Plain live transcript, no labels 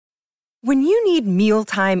When you need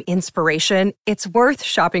mealtime inspiration, it's worth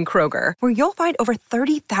shopping Kroger, where you'll find over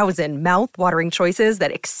 30,000 mouth-watering choices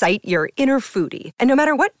that excite your inner foodie. And no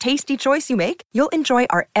matter what tasty choice you make, you'll enjoy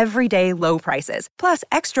our everyday low prices, plus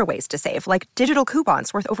extra ways to save, like digital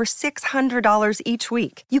coupons worth over $600 each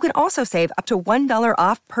week. You can also save up to $1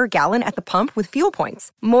 off per gallon at the pump with fuel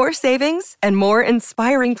points. More savings and more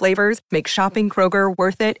inspiring flavors make shopping Kroger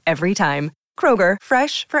worth it every time. Kroger,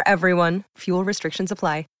 fresh for everyone. Fuel restrictions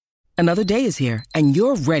apply. Another day is here, and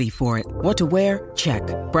you're ready for it. What to wear? Check.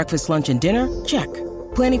 Breakfast, lunch, and dinner? Check.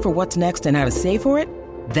 Planning for what's next and how to save for it?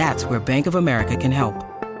 That's where Bank of America can help.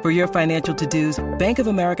 For your financial to-dos, Bank of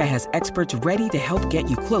America has experts ready to help get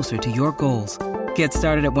you closer to your goals. Get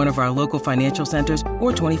started at one of our local financial centers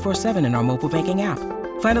or 24/7 in our mobile banking app.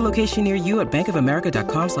 Find a location near you at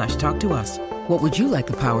bankofamerica.com/talktous. What would you like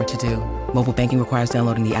the power to do? Mobile banking requires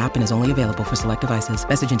downloading the app and is only available for select devices.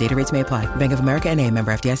 Message and data rates may apply. Bank of America NA,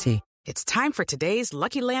 member FDIC. It's time for today's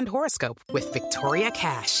Lucky Land horoscope with Victoria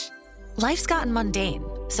Cash. Life's gotten mundane,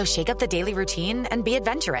 so shake up the daily routine and be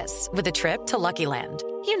adventurous with a trip to Lucky Land.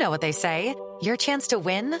 You know what they say, your chance to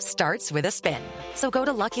win starts with a spin. So go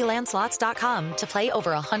to LuckyLandSlots.com to play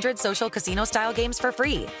over 100 social casino-style games for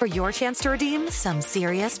free for your chance to redeem some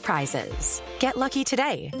serious prizes. Get lucky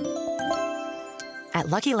today at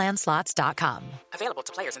LuckyLandSlots.com. Available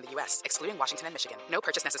to players in the U.S., excluding Washington and Michigan. No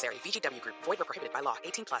purchase necessary. VGW Group. Void where prohibited by law.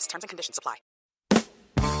 18+. Terms and conditions apply.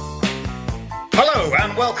 Hello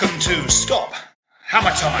and welcome to Stop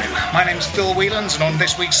Hammer Time. My name's Phil Whelans, and on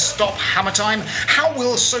this week's Stop Hammer Time, how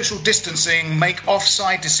will social distancing make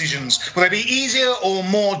offside decisions? Will they be easier or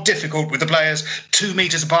more difficult with the players 2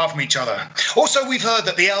 meters apart from each other? Also, we've heard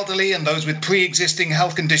that the elderly and those with pre-existing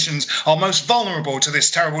health conditions are most vulnerable to this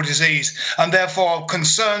terrible disease, and therefore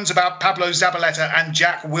concerns about Pablo Zabaleta and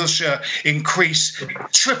Jack Wilshere increase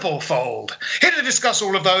triple-fold. Here to discuss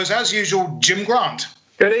all of those, as usual, Jim Grant.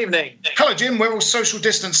 Good evening. Hello, Jim. We're all social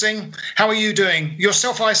distancing. How are you doing? You're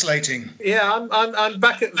self-isolating. Yeah, I'm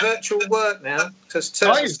back at virtual work now.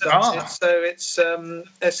 So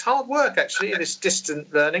it's hard work actually. This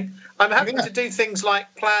distant learning. I'm having to do things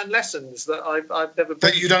like plan lessons that I've never.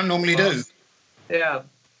 That you don't normally do. Yeah.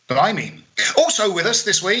 Blimey. Also with us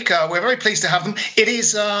this week, we're very pleased to have them. It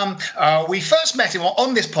is, we first met him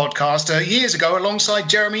on this podcast years ago alongside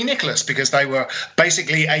Jeremy Nicholas, because they were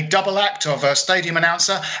basically a double act of a stadium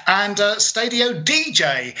announcer and Stadio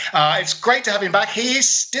DJ. It's great to have him back. He is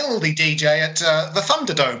still the DJ at the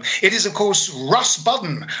Thunderdome. It is, of course, Russ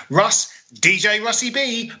Budden. Russ, DJ Russie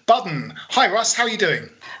B. Budden. Hi, Russ. How are you doing?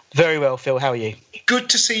 Very well, Phil. How are you? Good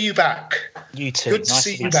to see you back. You too. Good to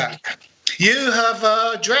see you back. You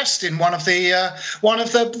have dressed in one of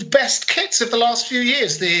the best kits of the last few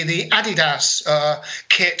years, the Adidas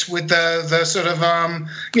kit with the sort of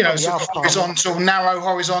sort of narrow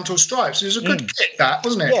horizontal stripes. It was a good kit, that,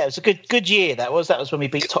 wasn't it? Yeah, it was a good year. That was when we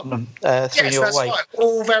beat Tottenham 3-0 away. Right.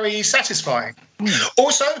 All very satisfying.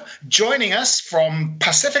 Also joining us from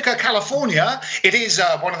Pacifica, California, it is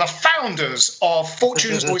one of the founders of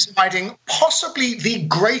Fortune's Voice Hiding, possibly the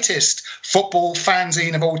greatest football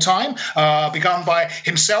fanzine of all time, begun by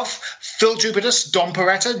himself, Phil Jupitus, Don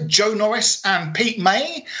Peretta, Joe Norris, and Pete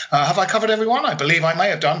May. Have I covered everyone? I believe I may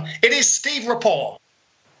have done. It is Steve Rapport.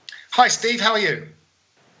 Hi, Steve. How are you?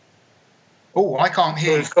 Oh, I can't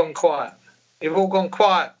hear you. You've gone quiet. You've all gone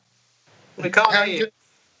quiet. We can't hear you.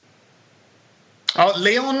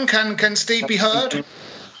 Leon, can Steve be heard?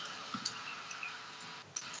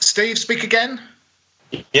 Steve, speak again.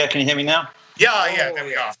 Yeah, can you hear me now? Yeah, there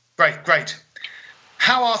we are. Great.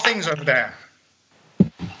 How are things over there?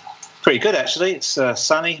 Pretty good, actually. It's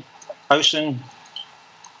sunny, ocean,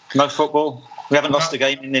 no football. We haven't lost a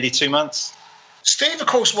game in nearly 2 months. Steve, of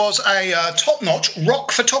course, was a top-notch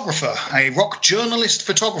rock photographer, a rock journalist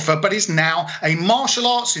photographer, but is now a martial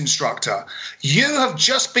arts instructor. You have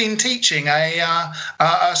just been teaching a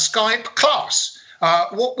Skype class.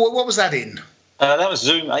 What was that in? That was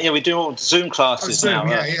Zoom. Yeah, we do all Zoom classes now.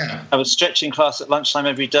 Yeah. I was stretching class at lunchtime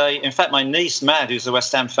every day. In fact, my niece, Mad, who's a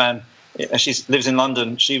West Ham fan, she lives in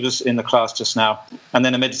London. She was in the class just now. And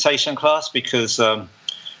then a meditation class because...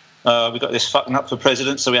 we got this fucking up for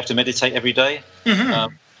president, so we have to meditate every day.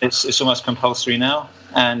 Mm-hmm. It's almost compulsory now.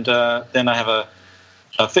 And then I have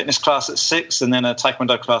a fitness class at 6 and then a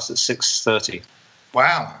taekwondo class at 6:30.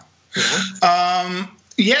 Wow. Mm-hmm.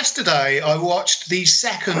 Yesterday, I watched the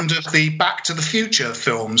second of the Back to the Future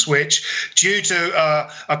films, which, due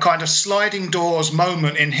to a kind of sliding doors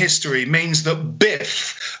moment in history, means that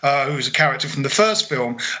Biff, who's a character from the first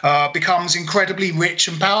film, becomes incredibly rich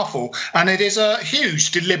and powerful. And it is a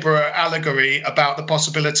huge, deliberate allegory about the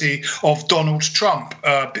possibility of Donald Trump,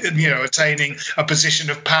 attaining a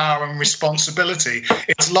position of power and responsibility.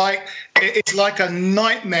 It's like a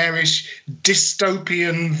nightmarish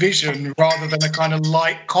dystopian vision rather than a kind of light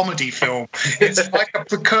comedy film. It's like a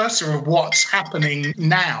precursor of what's happening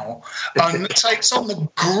now, and it takes on the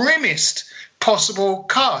grimmest possible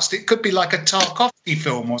cast. It could be like a Tarkovsky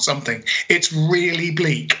film or something. It's really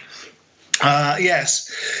bleak.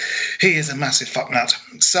 Yes, he is a massive fucknut.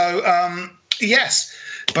 So, yes.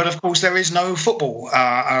 But, of course, there is no football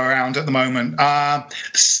around at the moment.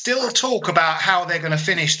 Still talk about how they're going to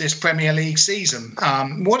finish this Premier League season.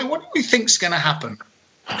 What do we think's going to happen?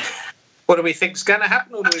 What do we think's going to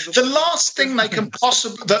happen? Or the last thing they can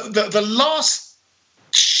possibly... The last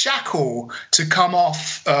shackle to come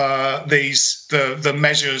off the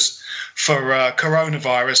measures for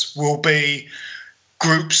coronavirus will be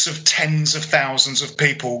groups of tens of thousands of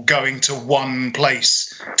people going to one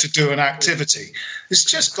place to do an activity. It's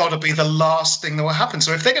just got to be the last thing that will happen.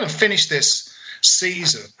 So if they're going to finish this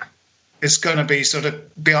season, it's going to be sort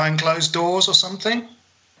of behind closed doors or something.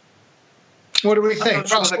 What do we think?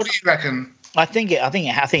 Russ, what do you reckon? I think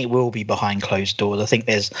it will be behind closed doors. I think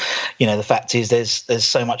there's, the fact is there's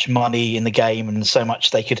so much money in the game and so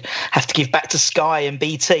much they could have to give back to Sky and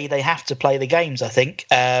BT. They have to play the games, I think.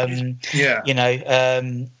 I mean,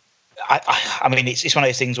 it's one of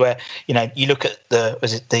those things where, you look at the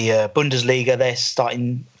Bundesliga, they're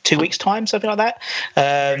starting 2 weeks' time, something like that.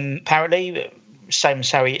 Apparently, same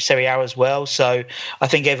Serie A as well. So I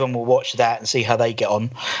think everyone will watch that and see how they get on,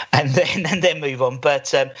 and then move on.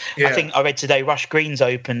 But I think I read today Rush Green's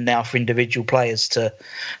open now for individual players to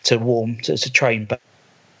train. But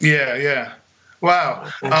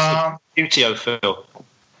wow, UTO Phil.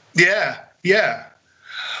 Yeah.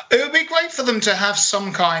 It would be great for them to have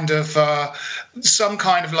some kind of like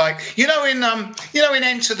in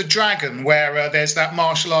Enter the Dragon, where there's that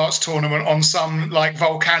martial arts tournament on some like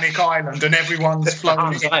volcanic island and everyone's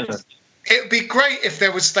floating. It would be great if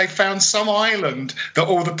they found some island that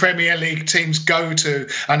all the Premier League teams go to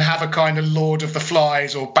and have a kind of Lord of the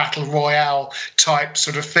Flies or Battle Royale type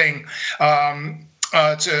sort of thing. To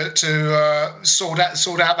sort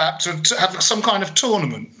out that to have some kind of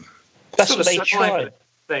tournament. That's what they tried.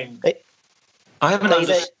 I haven't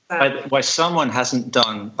understood why someone hasn't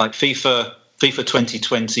done like FIFA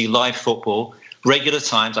 2020 live football, regular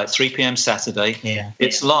times, like 3 p.m. Saturday. Yeah.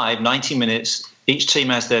 It's live, 90 minutes. Each team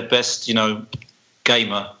has their best,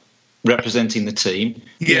 gamer representing the team.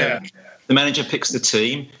 Yeah. The manager picks the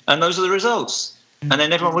team, and those are the results. And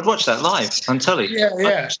then everyone would watch that live on telly.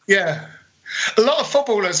 Yeah. A lot of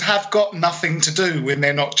footballers have got nothing to do when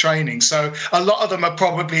they're not training, so a lot of them are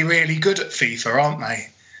probably really good at FIFA, aren't they?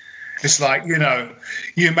 It's like,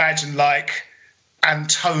 you imagine like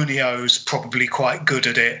Antonio's probably quite good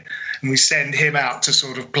at it, and we send him out to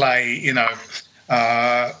sort of play,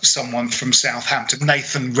 someone from Southampton,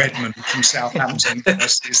 Nathan Redmond from Southampton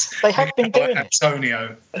versus they have been doing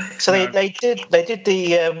Antonio. So they did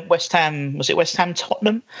the West Ham. Was it West Ham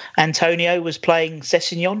Tottenham? Antonio was playing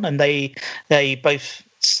Sessegnon, and they both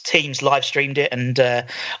teams live streamed it, and I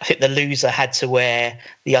think the loser had to wear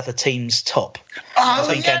the other team's top.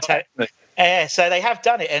 So they have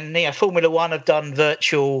done it, and Formula One have done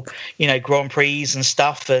virtual, Grand Prix and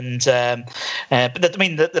stuff, and but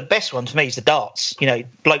the best one for me is the darts.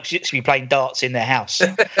 Blokes used to be playing darts in their house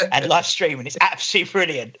and live streaming. It's absolutely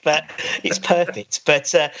brilliant, but it's perfect.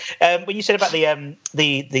 But when you said about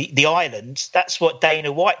the island, that's what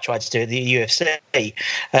Dana White tried to do at the UFC.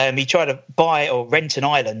 He tried to buy or rent an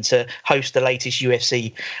island to host the latest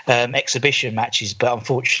UFC exhibition matches, but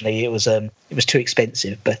unfortunately it was too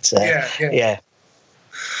expensive. But yeah.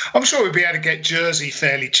 I'm sure we'd be able to get Jersey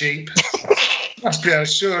fairly cheap. Must be able,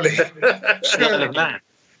 surely. The Isle of Man.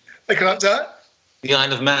 They can do it? The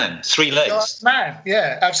Isle of Man. 3 legs. The Isle of Man,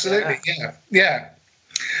 yeah, absolutely. Yeah.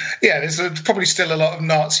 There's probably still a lot of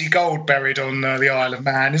Nazi gold buried on the Isle of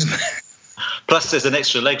Man, isn't there? Plus, there's an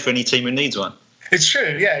extra leg for any team who needs one. It's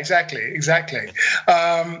true. Yeah, exactly.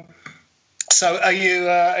 So, are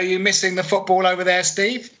you missing the football over there,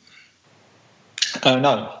 Steve? Oh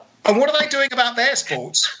no. And what are they doing about their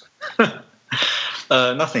sports?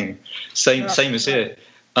 Nothing. Same as here.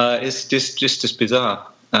 It's just bizarre.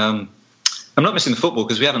 I'm not missing the football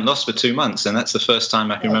because we haven't lost for 2 months, and that's the first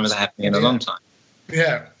time I can remember that happening in a long time.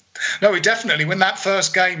 Yeah. No, we definitely, when that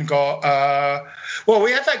first game got...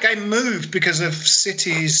 we had that game moved because of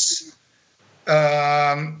City's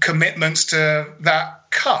commitments to that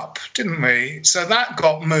cup, didn't we? So that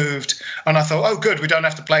got moved, and I thought, oh, good, we don't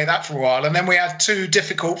have to play that for a while. And then we had two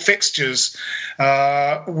difficult fixtures,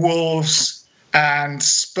 Wolves and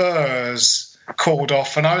Spurs called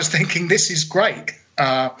off, and I was thinking, this is great.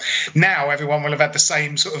 Now everyone will have had the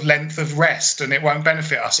same sort of length of rest, and it won't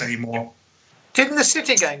benefit us anymore. Didn't the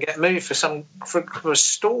City game get moved for a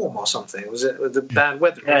storm or something? Was it with the bad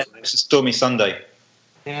weather? Yeah, it was a stormy Sunday.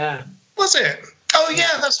 Yeah. Was it? Oh,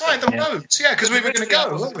 yeah, that's right, the roads. Yeah, because we were going to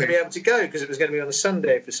go, weren't we? Be able to go because it was going to be on a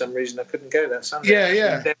Sunday for some reason. I couldn't go that Sunday.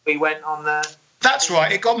 Yeah. And then we went on the... That's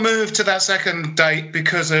right. It got moved to that second date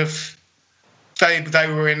because of they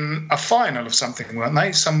were in a final of something, weren't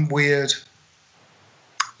they? Some weird...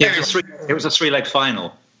 Yeah, it was a three-leg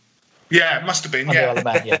final. Yeah, it must have been, The Isle of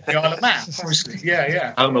Man, yeah. The Isle of Man, obviously.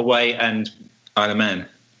 Yeah. Home, away, and Isle of Man.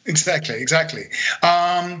 Exactly.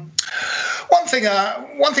 One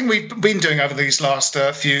thing we've been doing over these last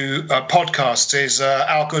few podcasts is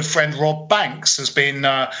our good friend Rob Banks has been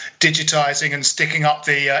digitising and sticking up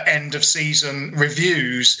the end of season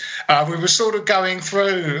reviews. We were sort of going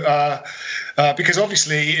through because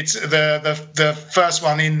obviously it's the first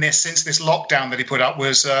one in this since this lockdown that he put up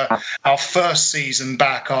was our first season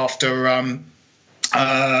back after.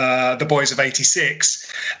 The Boys of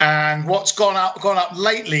 '86, and what's gone up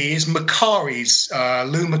lately is Lou Macari's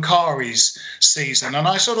season, and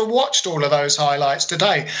I sort of watched all of those highlights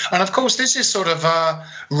today, and of course this is sort of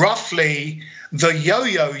roughly the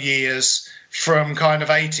yo-yo years from kind of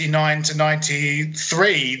 89 to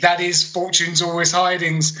 93. That is Fortune's Always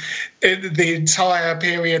Hiding's the entire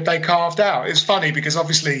period they carved out. It's funny because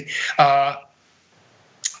obviously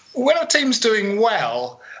when a team's doing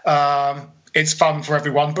well, it's fun for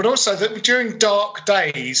everyone, but also that during dark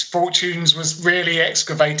days, Fortunes was really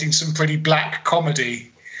excavating some pretty black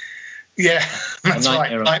comedy. Yeah, that's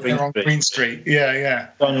right. Nightmare on Green Street. Yeah.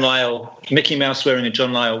 John Lyall, Mickey Mouse wearing a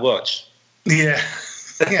John Lyall watch. Yeah.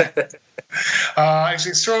 It's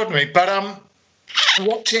extraordinary. But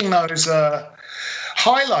watching those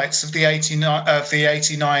highlights of the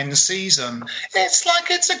 89 season, it's like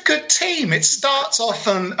it's a good team. It starts off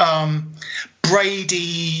and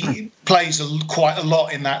Brady plays quite a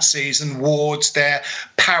lot in that season. Ward's there,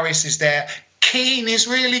 Paris is there, Keane is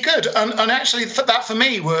really good, and actually that for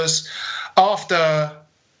me was after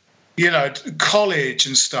college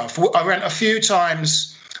and stuff. I went a few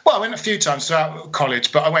times throughout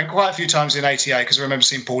college, but I went quite a few times in '88 because I remember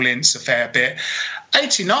seeing Paul Ince a fair bit.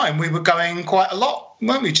 '89 we were going quite a lot,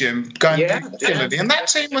 weren't we, Jim? Going regularly, and that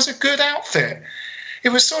team was a good outfit. It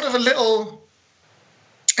was sort of a little.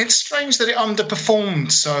 It's strange that it underperformed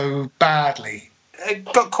so badly. It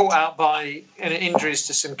got caught out by injuries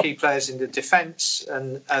to some key players in the defence,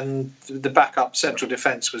 and the backup central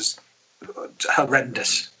defence was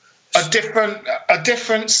horrendous. A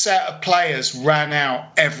different set of players ran out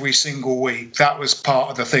every single week. That was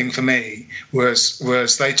part of the thing for me. Was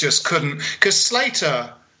they just couldn't, because Slater,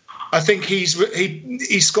 I think he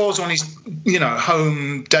scores on his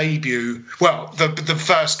home debut. Well, the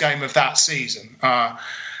first game of that season.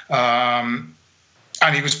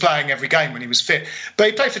 And he was playing every game when he was fit. But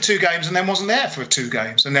he played for 2 games and then wasn't there for 2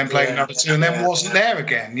 games, and then played another 2 and then wasn't there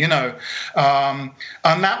again,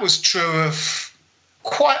 And that was true of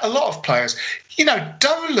quite a lot of players.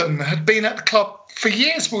 Dolan had been at the club for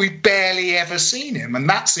years, but we'd barely ever seen him. And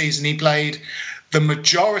that season he played the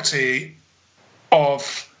majority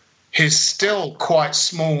of his still quite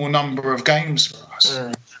small number of games for us.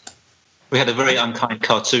 We had a very unkind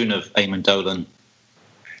cartoon of Eamon Dolan.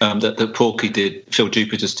 That Porky did, Phil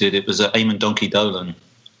Jupiters did. It was Eamon Donkey Dolan.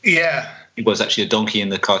 Yeah. He was actually a donkey in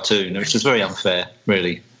the cartoon, which was very unfair,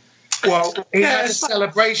 really. Well, he had a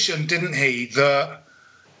celebration, didn't he?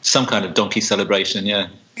 Some kind of donkey celebration, yeah.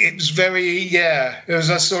 It was it was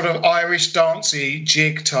a sort of Irish dancey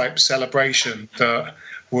jig type celebration that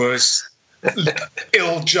was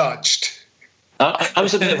ill-judged. I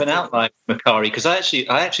was a bit of an outlier with Macari, because I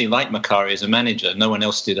actually liked Macari as a manager. No one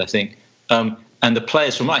else did, I think. And the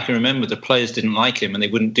players, from what I can remember, the players didn't like him and they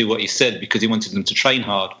wouldn't do what he said because he wanted them to train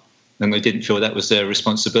hard, and they didn't feel that was their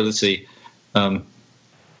responsibility. He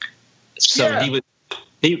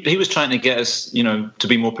was trying to get us, to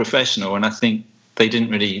be more professional, and I think they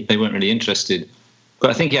weren't really interested. But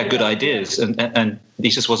I think he had good ideas, and he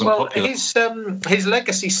just wasn't popular. His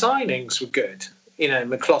legacy signings were good.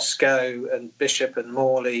 McCloskey and Bishop and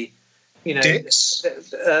Morley. Dix.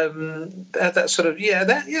 That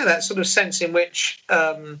sort of sense in which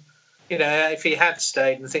if he had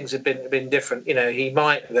stayed and things had been different, he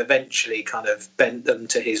might have eventually kind of bent them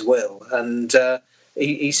to his will. And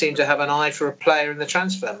he seemed to have an eye for a player in the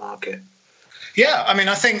transfer market. Yeah, I mean,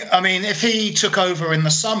 if he took over in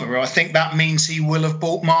the summer, I think that means he will have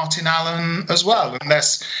bought Martin Allen as well,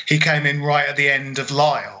 unless he came in right at the end of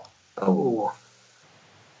Lyle. Oh,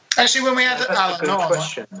 actually, when we had Allen on,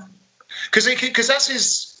 because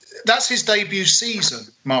that's his debut season,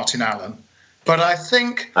 Martin Allen. But I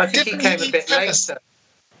think he came a bit later.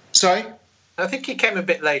 Sorry, I think he came a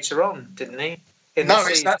bit later on, didn't he?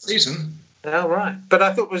 It's that season. Oh, right. But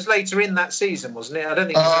I thought it was later in that season, wasn't it? I don't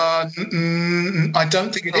think I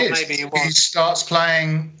don't think it is. Maybe it was. He starts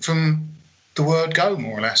playing from the word go,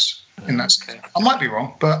 more or less, in that season. I might be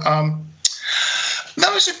wrong, but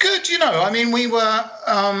no, it's a good,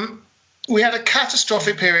 we had a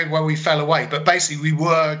catastrophic period where we fell away, but basically we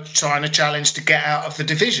were trying to challenge to get out of the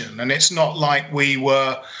division, and it's not like we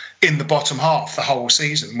were in the bottom half the whole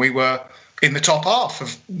season. We were in the top half for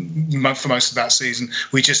most of that season.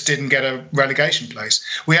 We just didn't get a relegation place.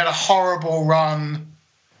 We had a horrible run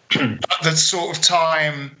at the sort of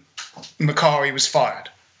time Macari was fired.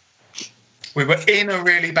 We were in a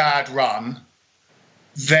really bad run.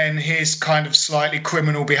 Then his kind of slightly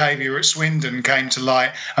criminal behaviour at Swindon came to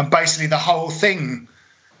light, and basically the whole thing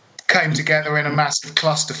came together in a massive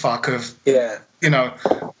clusterfuck of,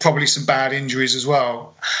 probably some bad injuries as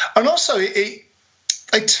well. And also, they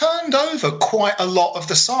turned over quite a lot of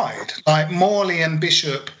the side. Like Morley and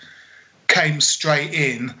Bishop came straight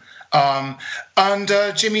in, and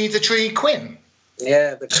Jimmy the Tree Quinn.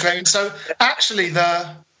 Yeah. So actually,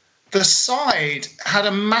 the side had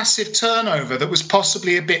a massive turnover that was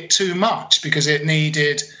possibly a bit too much because it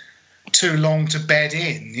needed too long to bed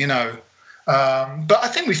in, But I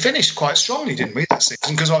think we finished quite strongly, didn't we, that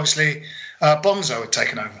season? Because obviously Bonzo had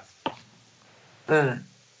taken over.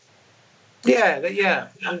 Yeah.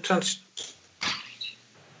 I'm just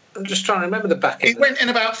trying to remember the back end. He went in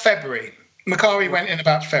about February. Macari went in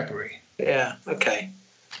about February. Yeah, okay.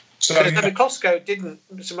 So McCloskey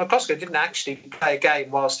didn't actually play a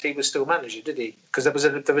game whilst he was still manager, did he? Because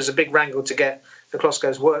there was a big wrangle to get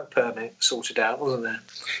McCloskey's work permit sorted out, wasn't there?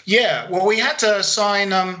 Yeah, well, we had to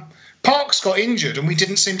sign. Parks got injured, and we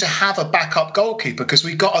didn't seem to have a backup goalkeeper because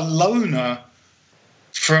we got a loaner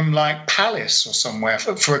from like Palace or somewhere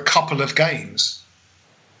for a couple of games,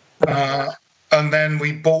 and then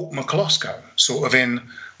we bought McCloskey sort of in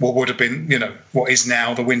what would have been, what is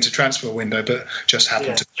now the winter transfer window, but just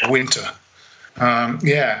happened to be winter. But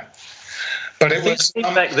it was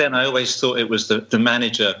back then. I always thought it was the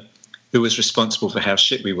manager who was responsible for how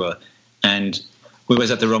shit we were, and we always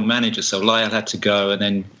had the wrong manager. So Lyle had to go, and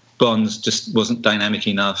then Bonds just wasn't dynamic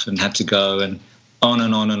enough and had to go, and on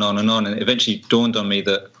and on and on and on. And it eventually dawned on me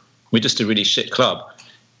that we're just a really shit club,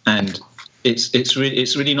 and it's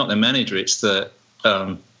really not the manager. It's the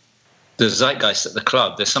zeitgeist at the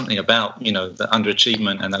club. There's something about the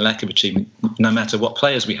underachievement and the lack of achievement, no matter what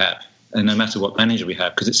players we have and no matter what manager we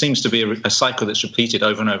have, because it seems to be a cycle that's repeated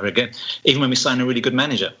over and over again. Even when we sign a really good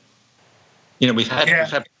manager, we've had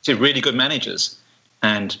really good managers,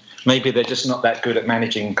 and maybe they're just not that good at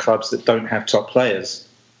managing clubs that don't have top players.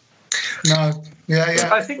 No, yeah.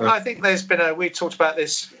 I think there's been we talked about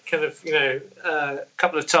this kind of a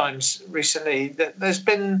couple of times recently, that there's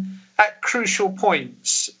been at crucial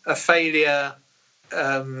points a failure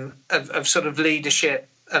of sort of leadership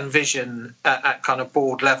and vision at kind of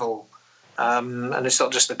board level, and it's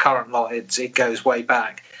not just the current lot; it goes way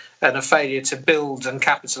back, and a failure to build and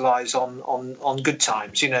capitalise on good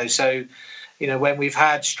times. So when we've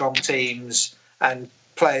had strong teams and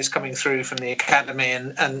players coming through from the academy,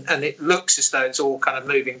 and it looks as though it's all kind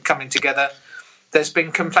of coming together, there's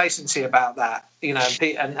been complacency about that,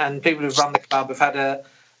 and people who've run the club have had an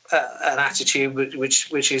attitude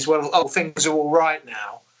which is, well, things are all right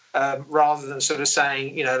now, rather than sort of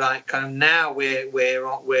saying, kind of now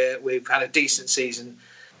we've had a decent season,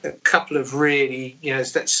 a couple of really,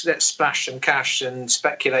 let's splash some cash and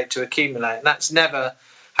speculate to accumulate, and that's never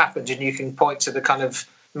happened. And you can point to the kind of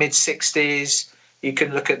mid-60s. You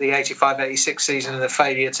can look at the 85-86 season and the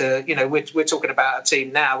failure to, we're talking about a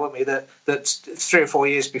team now, weren't we, that 3 or 4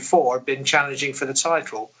 years before had been challenging for the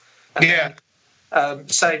title. And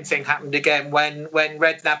same thing happened again when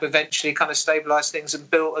Redknapp eventually kind of stabilised things and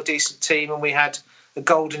built a decent team, and we had the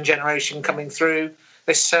golden generation coming through.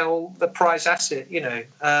 They sell the prize asset, in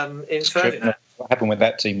Ferdinand. What happened with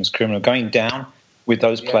that team was criminal. Going down with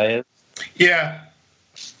those players. Yeah.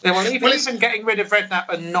 Yeah, well, even getting rid of Redknapp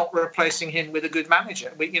and not replacing him with a good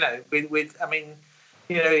manager, the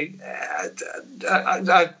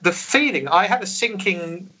feeling, I had a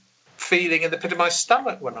sinking feeling in the pit of my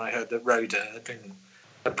stomach when I heard that Roeder had been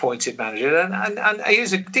appointed manager, and he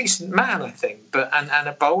is a decent man, I think,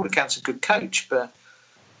 and by all accounts a good coach. But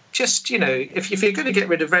just if you're going to get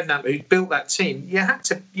rid of Redknapp, who built that team, there had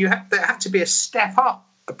to be a step up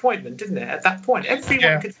appointment, didn't it? At that point,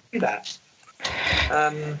 everyone could do that.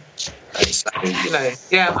 And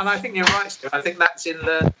I think you're right, Steve. I think that's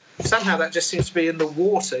somehow that just seems to be in the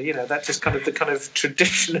water. That's just kind of the kind of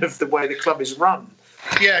tradition of the way the club is run.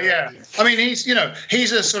 Yeah. I mean, he's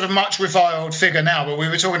a sort of much reviled figure now, but we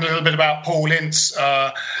were talking a little bit about Paul Ince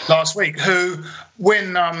last week, who,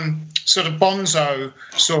 when sort of Bonzo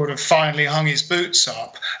sort of finally hung his boots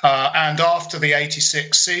up, and after the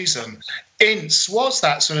 86 season, Ince was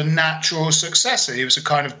that sort of natural successor. He was a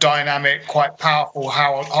kind of dynamic, quite powerful,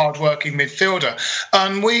 hard-working midfielder.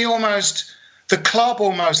 And the club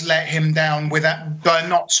almost let him down by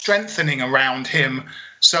not strengthening around him,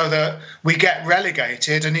 so that we get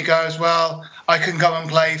relegated and he goes, well, I can go and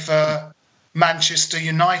play for Manchester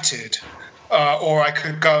United, or I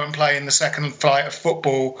could go and play in the second flight of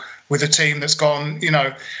football with a team that's gone,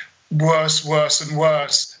 worse and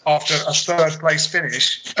worse after a third place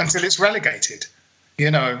finish until it's relegated,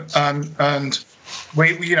 and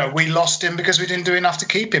we lost him because we didn't do enough to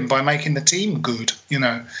keep him by making the team good,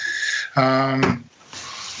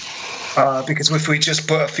 because if we just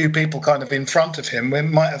put a few people kind of in front of him, we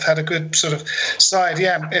might have had a good sort of side.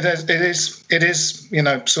 Yeah, it is,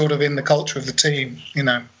 sort of in the culture of the team,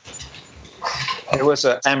 It was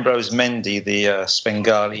Ambrose Mendy, the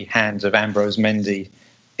Svengali hand of Ambrose Mendy,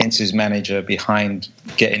 Ince's manager, behind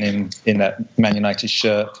getting him in that Man United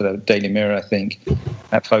shirt for the Daily Mirror, I think,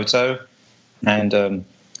 that photo. And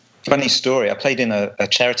funny story, I played in a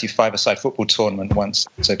charity five-a-side football tournament once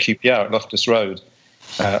at QPR at Loftus Road.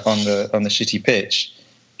 On the shitty pitch,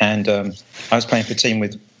 and I was playing for a team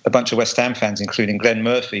with a bunch of West Ham fans, including Glenn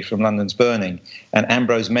Murphy from London's Burning, and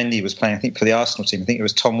Ambrose Mendy was playing, I think, for the Arsenal team. I think it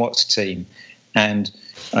was Tom Watt's team, and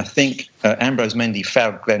I think Ambrose Mendy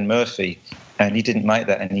fouled Glenn Murphy, and he didn't like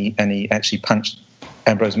that, and he actually punched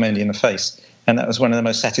Ambrose Mendy in the face, and that was one of the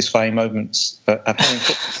most satisfying moments I've had in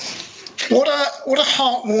football. What a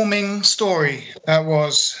heartwarming story that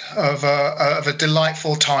was of a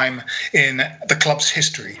delightful time in the club's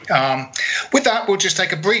history. With that, we'll just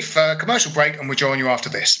take a brief commercial break and we'll join you after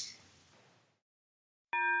this.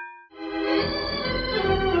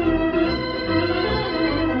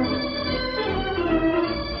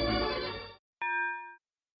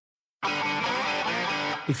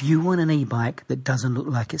 If you want an e-bike that doesn't look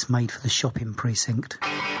like it's made for the shopping precinct,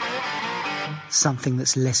 something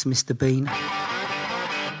that's less Mr. Bean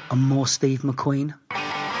and more Steve McQueen,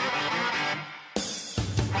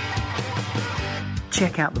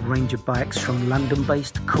 check out the range of bikes from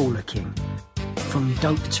London-based Cooler King. From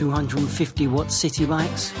dope 250-watt city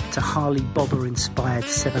bikes to Harley Bobber-inspired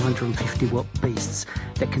 750-watt beasts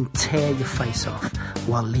that can tear your face off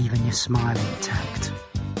while leaving your smile intact.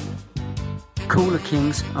 Cooler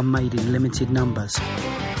Kings are made in limited numbers,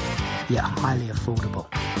 yet highly affordable.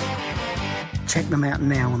 Check them out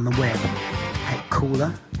now on the web at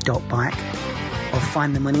cooler.bike or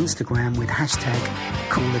find them on Instagram with hashtag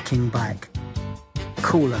CoolerKingBike.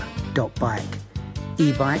 Cooler.bike.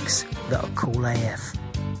 E-bikes that are cool AF.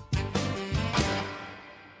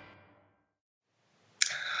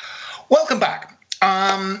 Welcome back.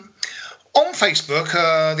 On Facebook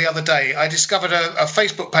the other day, I discovered a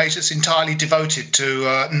Facebook page that's entirely devoted to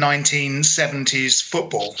 1970s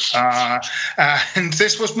football. And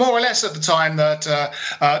this was more or less at the time that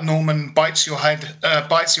Norman Bites Your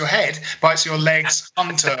Legs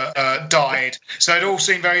Hunter died. So it all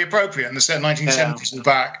seemed very appropriate, and the 1970s were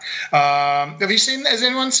back. Has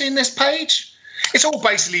anyone seen this page? It's all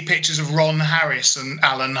basically pictures of Ron Harris and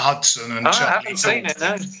Alan Hudson and I haven't seen it,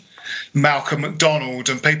 no. Malcolm McDonald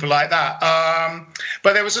and people like that.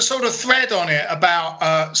 But there was a sort of thread on it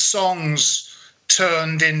about songs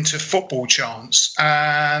turned into football chants.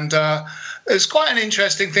 And there's quite an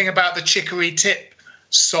interesting thing about the Chicory Tip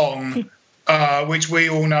song, which we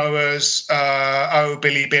all know as Oh,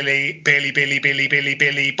 Billy, Billy, Billy, Billy, Billy, Billy,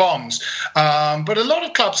 Billy Bonds. But a lot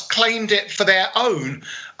of clubs claimed it for their own,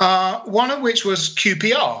 one of which was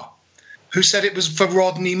QPR, who said it was for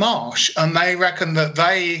Rodney Marsh, and they reckon that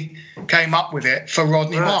they came up with it for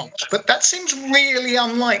Rodney Marsh. But that seems really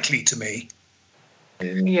unlikely to me.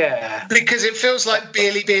 Yeah. Because it feels like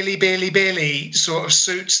Billy, Billy, Billy, Billy sort of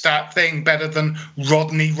suits that thing better than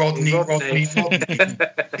Rodney, Rodney, Rodney, Rodney.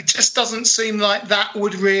 It just doesn't seem like that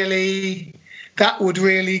would really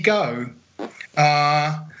go.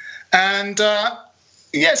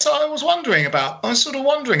 Yes, I was wondering about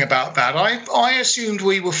that. I assumed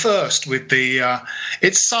we were first with the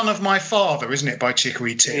 "It's Son of My Father," isn't it, by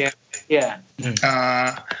Chicory Tip? Yeah.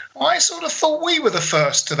 I sort of thought we were the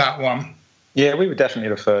first to that one. Yeah, we were definitely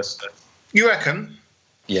the first. You reckon?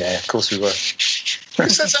 Yeah, of course we were.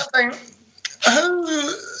 Because there's that thing.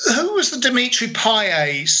 Who was the Dimitri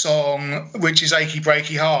Payet song, which is "Achy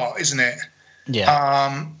Breaky Heart," isn't it?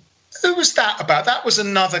 Yeah. Who was that about? That was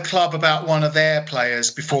another club about one of their players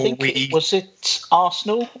before Was it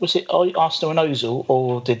Arsenal? Was it Arsenal and Ozil,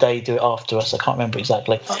 or did they do it after us? I can't remember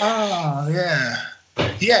exactly. Ah, yeah.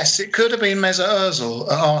 Yes, it could have been Mesut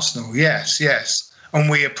Ozil at Arsenal. Yes. And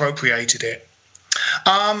we appropriated it.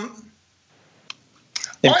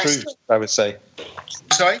 Improved, I would say.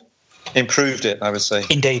 Sorry? Improved it, I would say.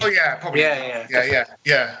 Indeed. Oh, yeah, probably.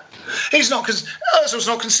 Yeah. He's not, because Ozil's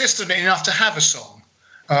not consistent enough to have a song.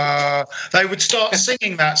 They would start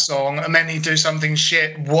singing that song and then he'd do something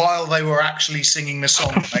shit while they were actually singing the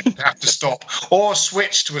song. They would have to stop or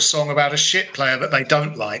switch to a song about a shit player that they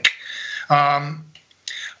don't like.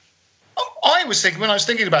 I was thinking, when I was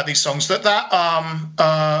thinking about these songs, that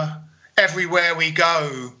 "Everywhere We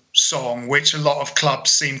Go" song, which a lot of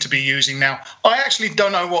clubs seem to be using now, I actually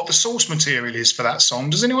don't know what the source material is for that song.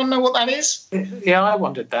 Does anyone know what that is? Yeah, I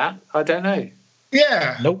wondered that. I don't know.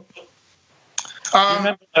 Yeah. Nope. Do you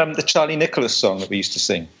remember the Charlie Nicholas song that we used to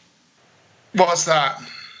sing? What's that?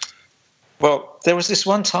 Well, there was this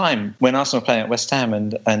one time when Arsenal were playing at West Ham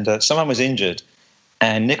and someone was injured,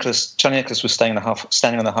 and Charlie Nicholas was standing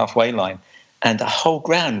on the halfway line, and the whole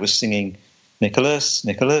ground was singing, "Nicholas,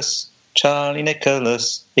 Nicholas, Charlie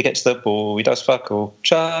Nicholas, he gets the ball, he does fuck all,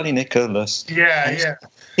 Charlie Nicholas." Yeah. I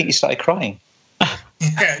think he started crying.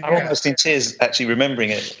 Yeah. I'm almost in tears actually remembering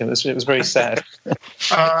it. It was very sad.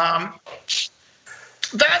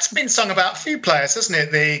 That's been sung about a few players, hasn't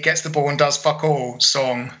it? The "Gets the Ball and Does Fuck All"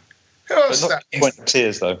 song. Who else? But not to the point of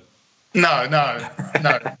tears, though. No.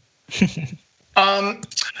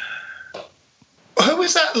 Who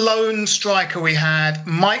was that lone striker we had?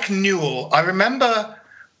 Mike Newell. I remember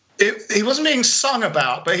he wasn't being sung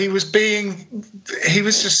about, but he was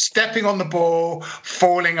just stepping on the ball,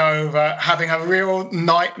 falling over, having a real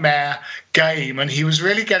nightmare game, and he was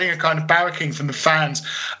really getting a kind of barracking from the fans.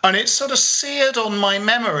 And it sort of seared on my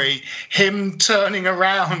memory, him turning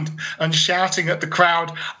around and shouting at the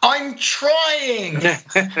crowd, "I'm trying!"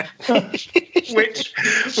 Which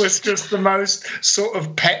was just the most sort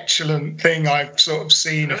of petulant thing I've sort of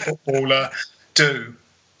seen a footballer do.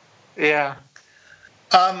 Yeah.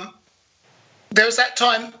 There was that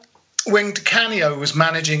time when Di Canio was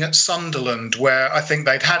managing at Sunderland, where I think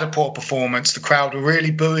they'd had a poor performance. The crowd were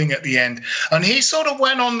really booing at the end. And he sort of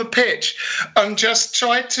went on the pitch and just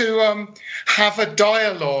tried to have a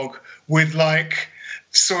dialogue with, like,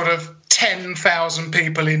 sort of 10,000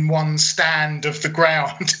 people in one stand of the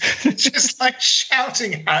ground, just like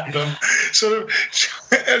shouting at them, sort of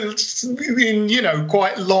in,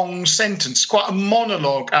 quite long sentence, quite a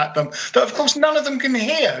monologue at them that, of course, none of them can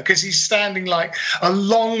hear because he's standing like a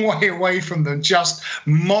long way away from them, just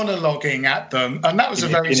monologuing at them. And that was a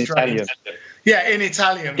very strange... Italian. Yeah, in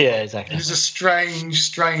Italian. Yeah, exactly. It was a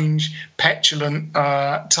strange, petulant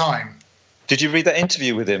time. Did you read that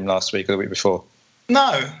interview with him last week or the week before?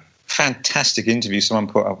 No. Fantastic interview someone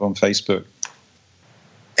put up on Facebook.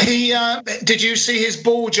 Did you see his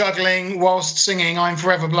ball juggling whilst singing "I'm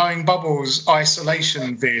Forever Blowing Bubbles"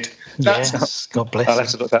 isolation vid? Yes, God bless. I'll have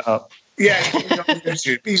to look that up. Yeah, on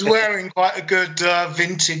YouTube. He's wearing quite a good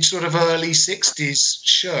vintage sort of early 60s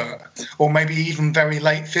shirt, or maybe even very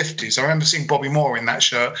late 50s. I remember seeing Bobby Moore in that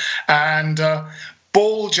shirt. And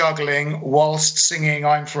ball juggling whilst singing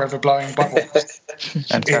 "I'm Forever Blowing Bubbles."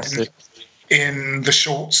 Fantastic. In the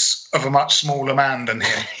shorts of a much smaller man than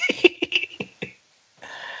him.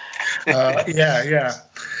 Yeah.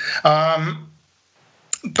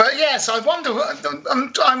 But yes, I wonder.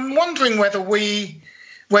 I'm wondering whether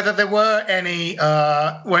there were any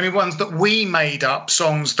ones that we made up,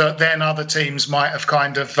 songs that then other teams might have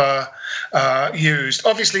kind of used.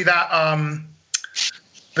 Obviously, that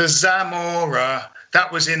the Zamora,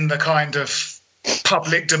 that was in the kind of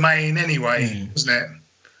public domain anyway, wasn't it?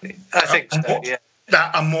 I think so, yeah.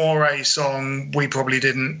 That Amore song, we probably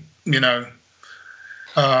didn't, There's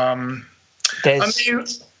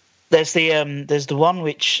the one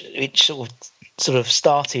which sort of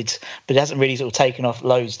started, but it hasn't really sort of taken off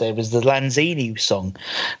loads. There was the Lanzini song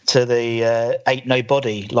to the "Ain't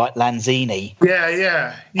Nobody Like Lanzini."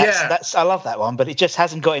 Yeah. I love that one, but it just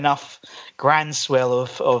hasn't got enough groundswell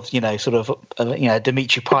of Dimitri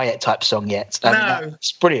Payet type song yet. No,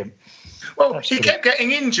 it's brilliant. Well, he kept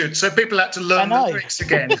getting injured, so people had to learn the lyrics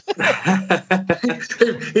again.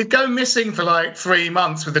 He'd go missing for like 3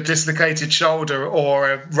 months with a dislocated shoulder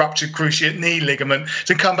or a ruptured cruciate knee ligament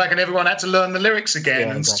to come back, and everyone had to learn the lyrics again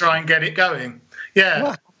and try and get it going. Yeah.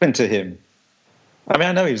 What happened to him? I mean,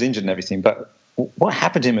 I know he was injured and everything, but what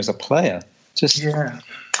happened to him as a player? His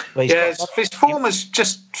form has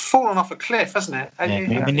just fallen off a cliff, hasn't it?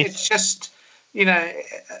 And it's just,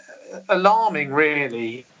 alarming,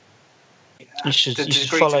 really. You should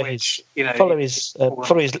follow his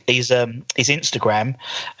Instagram,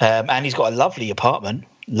 and he's got a lovely apartment,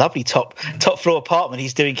 lovely top floor apartment.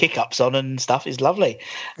 He's doing kick-ups on and stuff. It's lovely,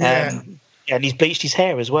 and he's bleached his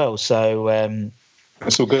hair as well. So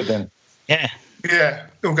that's all good then. Yeah,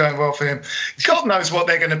 all going well for him. God knows what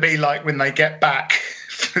they're going to be like when they get back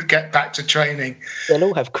to training. They'll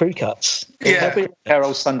all have crew cuts. They'll be our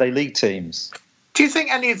old Sunday League teams. Do you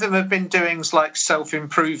think any of them have been doing like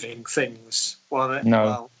self-improving things? No.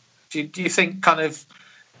 Well, do you think kind of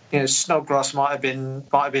Snodgrass might have been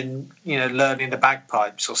learning the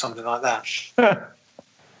bagpipes or something like that,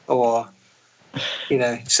 or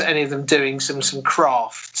so any of them doing some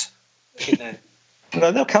craft? No,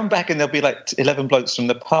 they'll come back and there'll be like 11 blokes from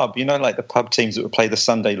the pub, like the pub teams that would play the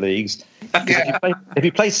Sunday leagues. If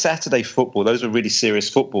you play Saturday football, those are really serious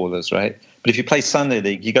footballers, right? But if you play Sunday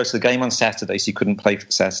league, you go to the game on Saturday, so you couldn't play for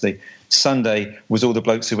Saturday. Sunday was all the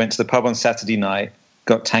blokes who went to the pub on Saturday night,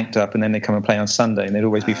 got tanked up, and then they come and play on Sunday, and there'd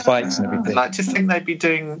always be fights and everything. I'd like to think they'd be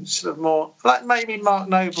doing sort of more, like maybe Mark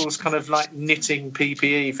Noble's kind of like knitting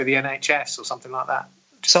PPE for the NHS or something like that.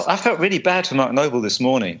 So I felt really bad for Mark Noble this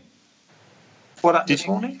morning. What happened this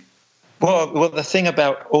morning? Well, the thing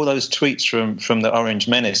about all those tweets from the Orange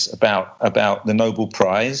Menace about the Nobel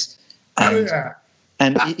Prize,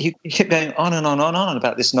 and he kept going on and on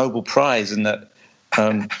about this Nobel Prize and that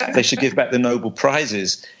they should give back the Nobel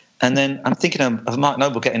Prizes. And then I'm thinking of Mark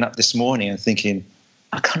Noble getting up this morning and thinking,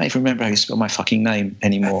 I can't even remember how you spell my fucking name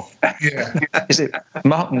anymore. Is it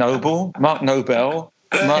Mark Noble? Mark Nobel?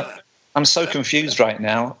 I'm so confused right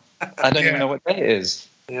now. I don't even know what day it is.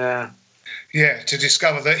 Yeah, to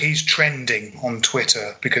discover that he's trending on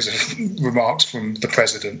Twitter because of remarks from the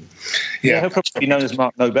president. Yeah, he'll probably be known as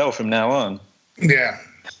Mark Nobel from now on. Yeah.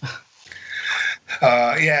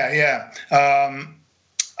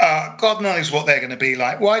 God knows what they're going to be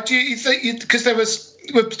like. Why do you think? Because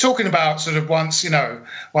we're talking about sort of once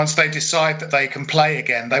they decide that they can play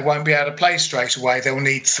again, they won't be able to play straight away. They'll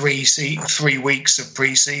need 3 weeks of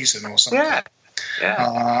pre-season or something.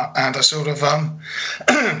 Yeah. And I sort of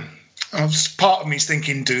part of me's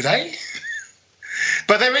thinking, do they?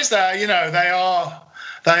 But there is that,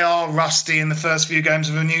 they are rusty in the first few games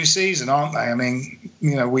of a new season, aren't they? I mean,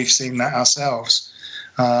 we've seen that ourselves.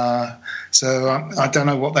 So I don't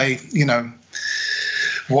know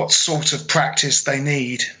what sort of practice they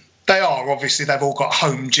need. They've all got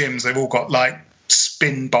home gyms. They've all got like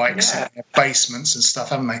spin bikes in their basements and stuff,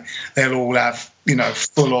 haven't they? They'll all have,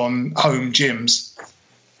 full on home gyms.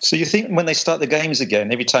 So you think when they start the games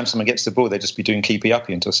again, every time someone gets the ball, they'll just be doing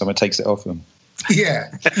keepy-uppy until someone takes it off them? Yeah,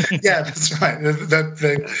 that's right.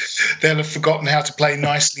 They'll have forgotten how to play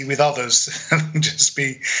nicely with others and just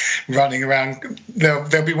be running around.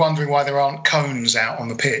 They'll be wondering why there aren't cones out on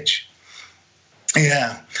the pitch.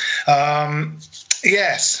 Yeah.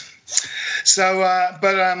 Yes. So,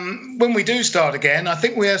 but when we do start again, I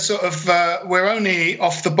think we're we're only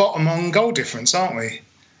off the bottom on goal difference, aren't we?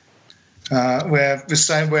 We're the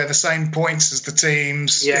same points as the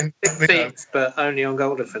teams. Yeah, 15th, but only on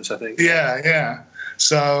goal difference, I think. Yeah.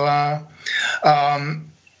 So,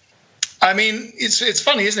 I mean, it's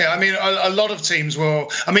funny, isn't it? I mean, a lot of teams will.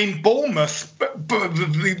 I mean, Bournemouth.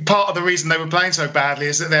 Part of the reason they were playing so badly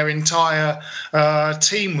is that their entire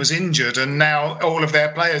team was injured, and now all of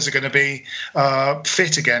their players are going to be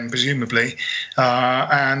fit again, presumably,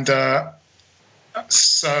 so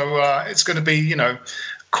it's going to be,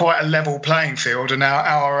 quite a level playing field. And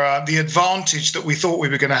now the advantage that we thought we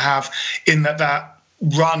were going to have in that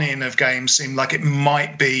run-in of games seemed like it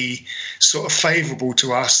might be sort of favourable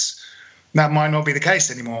to us. That might not be the case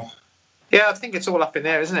anymore. Yeah, I think it's all up in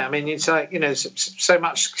there, isn't it? I mean, it's like, so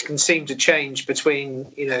much can seem to change between,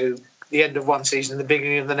 the end of one season and the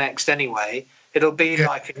beginning of the next anyway. It'll be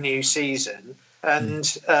like a new season. And,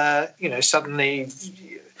 suddenly,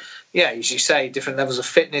 as you say, different levels of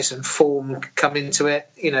fitness and form come into it.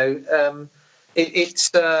 There's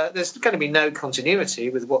going to be no continuity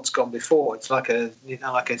with what's gone before. It's like a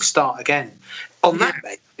start again. On that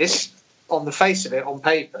basis, on the face of it, on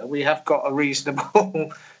paper, we have got a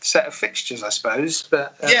reasonable set of fixtures, I suppose.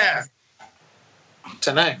 But I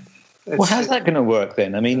don't know. Well, how's that going to work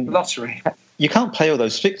then? I mean, lottery. you can't play all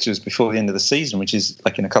those fixtures before the end of the season, which is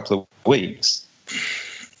like in a couple of weeks.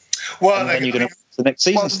 Well, and then you're going to the next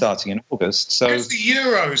season starting in August. So because the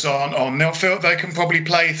Euros aren't on, they'll feel they can probably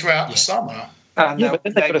play throughout the summer. But then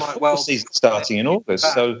they've got a football season starting in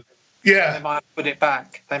August. So they might put it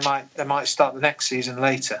back. They might start the next season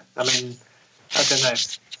later. I mean, I don't know.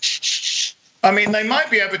 I mean, they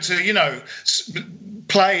might be able to,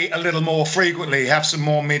 play a little more frequently, have some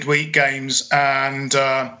more midweek games, and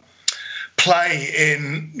play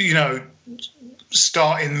in,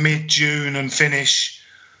 start in mid-June and finish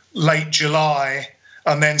late July,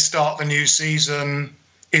 and then start the new season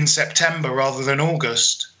in September rather than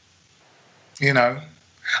August. I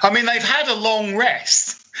mean, they've had a long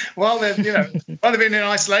rest while they've been in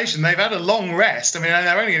isolation. They've had a long rest. I mean,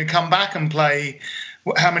 they're only going to come back and play.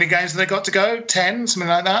 How many games have they got to go? 10, something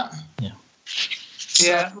like that.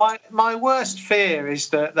 Yeah. My worst fear is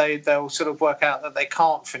that they'll sort of work out that they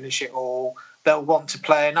can't finish it all. They'll want to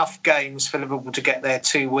play enough games for Liverpool to get their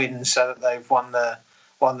 2 wins, so that they've won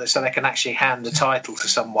so they can actually hand the title to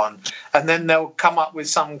someone, and then they'll come up with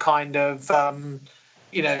some kind of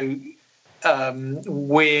weird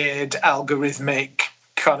algorithmic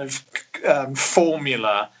kind of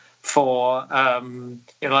formula for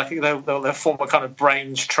like they'll form a kind of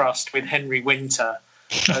brains trust with Henry Winter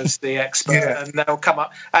as the expert, and they'll come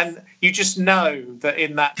up, and you just know that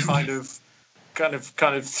in that kind of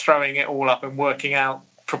throwing it all up and working out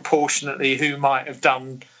proportionately who might have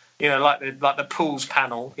done, like the pools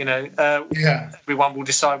panel, everyone will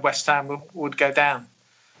decide West Ham would go down.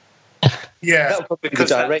 Yeah,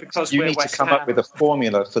 because you need to come up with a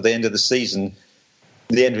formula for the end of the season,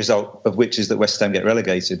 the end result of which is that West Ham get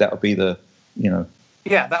relegated. That would be the,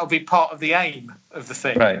 Yeah, that would be part of the aim of the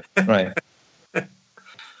thing. Right.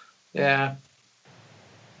 Yeah.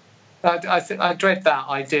 I dread that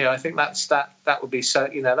idea. I think that would be so.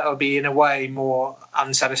 That would be in a way more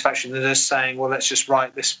unsatisfactory than just saying, well, let's just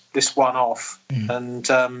write this one off and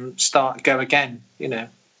go again.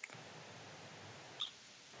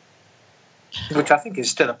 Which I think is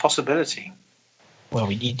still a possibility. Well,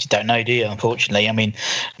 you don't know, do you? Unfortunately, I mean,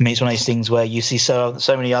 it's one of those things where you see so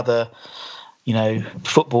many other,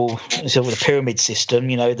 football, sort of the pyramid system.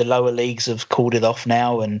 The lower leagues have called it off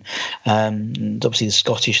now, and obviously the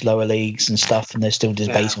Scottish lower leagues and stuff, and there's still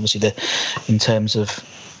debate, obviously, in terms of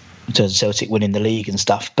Celtic winning the league and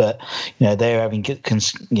stuff. But they're having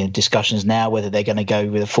discussions now whether they're going to go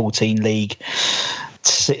with a 14 league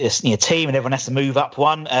team, and everyone has to move up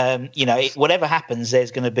one. Whatever happens,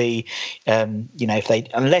 there's going to be,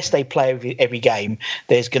 unless they play every game,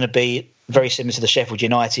 there's going to be very similar to the Sheffield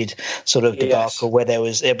United sort of debacle, where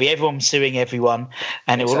there'll be everyone suing everyone,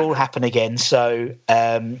 and it will all happen again. So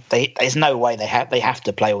there's no way they have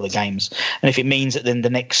to play all the games. And if it means that then the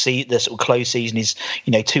next the sort of closed season is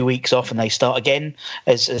 2 weeks off and they start again,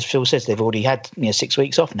 as Phil says, they've already had 6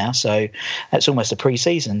 weeks off now, so that's almost a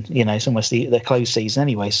pre-season. It's almost the closed season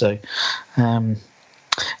anyway. So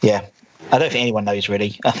I don't think anyone knows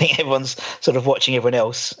really. I think everyone's sort of watching everyone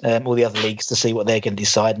else, all the other leagues, to see what they're going to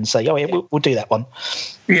decide and say, we'll do that one.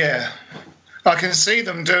 Yeah. I can see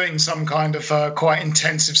them doing some kind of quite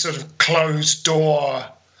intensive sort of closed door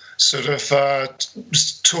sort of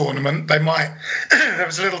tournament. They might. There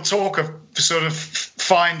was a little talk of sort of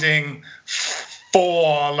finding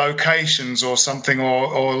 4 locations or something,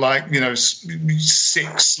 or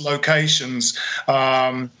 6 locations.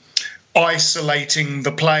 Isolating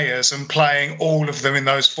the players and playing all of them in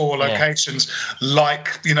those 4 locations,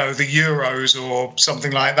 like the Euros or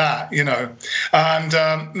something like that,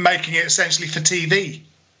 and making it essentially for TV.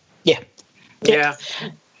 Yeah.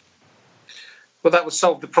 Well, that would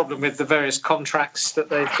solve the problem with the various contracts that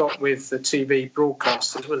they've got with the TV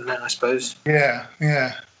broadcasters, wouldn't it? I suppose. Yeah.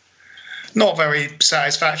 Not very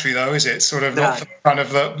satisfactory, though, is it? Sort of not for kind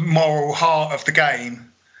of the moral heart of the game.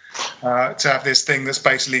 To have this thing that's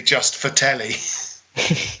basically just for telly.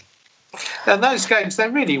 And those games,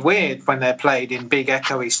 they're really weird when they're played in big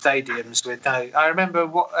echoey stadiums. I remember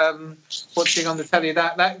watching on the telly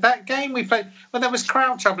that game we played when there was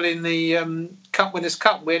crowd trouble in the Cup Winners'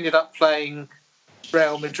 Cup. We ended up playing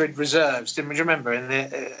Real Madrid reserves, didn't we? Remember in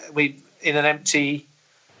an empty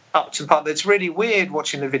Upton Park. It's really weird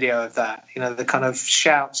watching the video of that. The kind of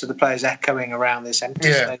shouts of the players echoing around this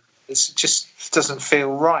empty stadium. It just doesn't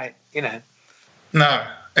feel right, No,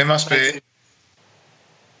 it must be.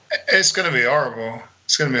 It's going to be horrible.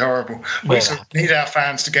 It's going to be horrible. We sort of need our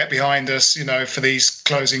fans to get behind us, for these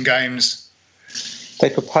closing games.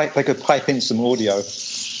 They could pipe in some audio.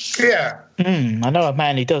 Yeah. I know a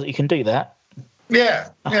man who can do that. Yeah.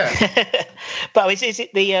 But is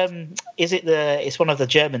it it's one of the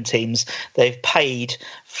German teams? They've paid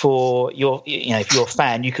for your, if you're a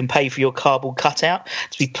fan, you can pay for your cardboard cutout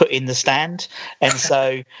to be put in the stand, and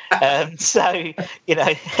so so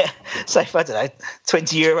if, I don't know,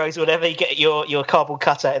 €20 or whatever, you get your cardboard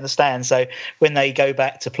cutout in the stand. So when they go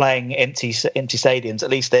back to playing empty stadiums, at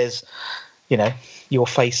least there's your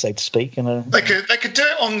face, so to speak. And they could do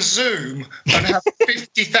it on Zoom and have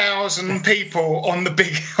 50,000 people on the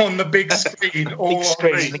big screen, all big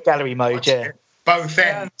screen in the gallery mode, both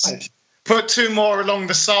ends. Nice. Put two more along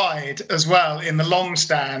the side as well in the long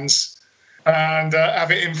stands, and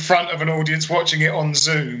have it in front of an audience watching it on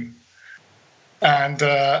Zoom, and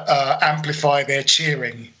amplify their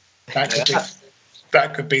cheering.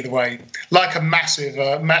 That could be the way, like a massive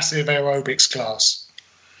aerobics class.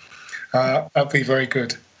 That'd be very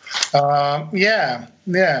good. Yeah.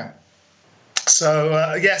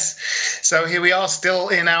 So, yes. So here we are, still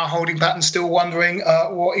in our holding pattern, still wondering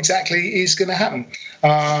what exactly is going to happen.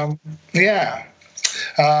 And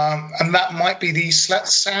that might be the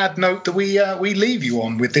sad note that we leave you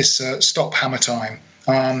on with this Stop Hammer Time.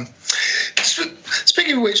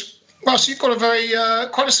 Speaking of which, Russ, you've got a very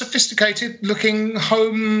quite a sophisticated-looking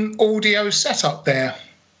home audio setup there.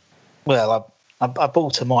 Well, I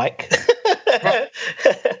bought a mic. I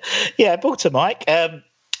bought a mic.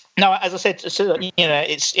 No, as I said,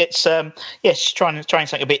 it's trying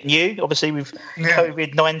something a bit new. Obviously, with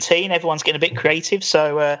COVID-19, everyone's getting a bit creative.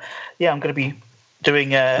 So, I'm going to be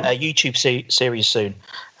doing a YouTube series soon,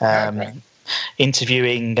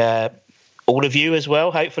 interviewing all of you as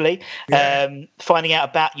well. Hopefully, finding out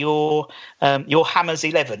about your Hammers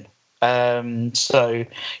 11. Oh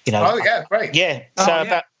yeah, great. Yeah.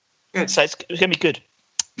 So it's going to be good.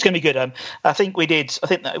 It's going to be good. I think that it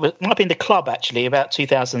might have been the club, actually, about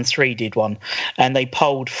 2003 did one, and they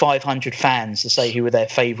polled 500 fans to say who were their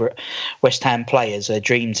favourite West Ham players, their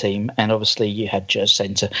dream team. And obviously you had just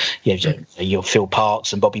centre, your Phil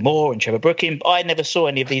Parks and Bobby Moore and Trevor Brooking. I never saw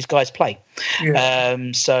any of these guys play. Yeah.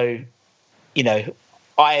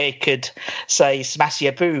 I could say Smashy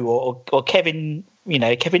Abu or Kevin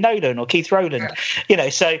Nolan or Keith Rowland,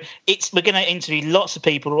 so we're going to interview lots of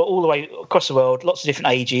people all the way across the world, lots of different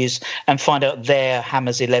ages, and find out their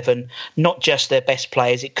Hammers 11, not just their best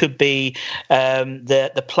players. It could be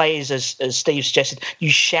the players, as Steve suggested,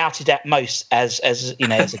 you shouted at most as a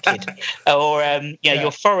kid, or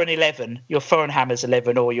your foreign 11, your foreign Hammers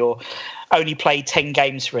 11, or your only played 10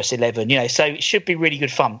 games for us 11. So it should be really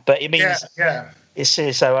good fun. But it means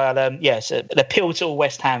so an appeal to all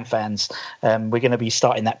West Ham fans. We're going to be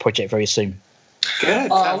starting that project very soon. Good,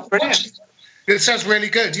 brilliant. It sounds really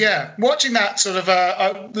good. Yeah, watching that sort of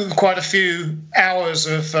quite a few hours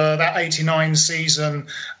of that '89 season.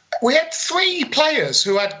 We had three players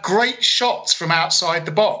who had great shots from outside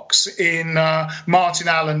the box in Martin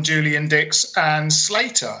Allen, Julian Dix, and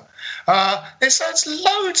Slater. It's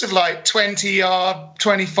loads of 20-yard,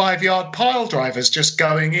 25-yard pile drivers just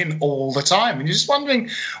going in all the time, and you're just wondering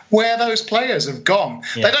where those players have gone.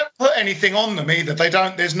 Yeah. They don't put anything on them either.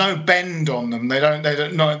 There's no bend on them. They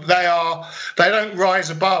don't rise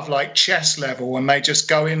above like chest level, and they just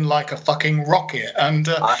go in like a fucking rocket. And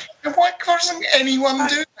why doesn't anyone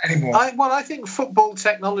do that anymore? I think football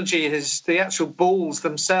technology the actual balls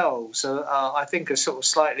themselves I think are sort of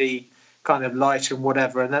slightly kind of light and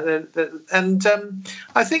whatever, and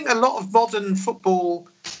I think a lot of modern football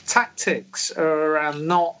tactics are around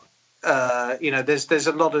not there's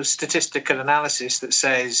a lot of statistical analysis that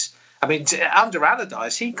says, under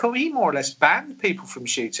Allardyce he more or less banned people from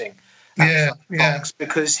shooting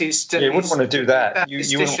because he's you wouldn't want to do that. You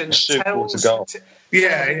wouldn't want to shoot ball to goal.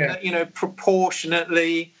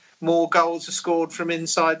 Proportionately more goals are scored from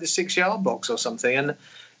inside the 6-yard box or something. And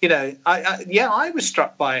I was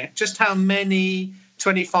struck by just how many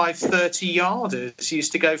 25, 30-yarders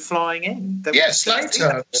used to go flying in.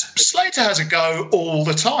 Slater has a go all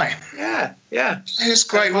the time. Yeah. It's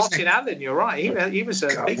great, Martin Allen, you're right. He was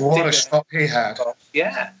a big what a shot he had.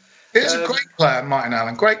 Yeah. He was a great player, Martin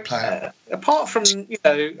Allen, great player. Apart from,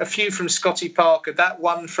 a few from Scotty Parker, that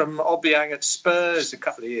one from Obiang at Spurs a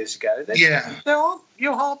couple of years ago.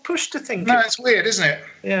 You're hard pushed to think. No, it's weird, isn't it?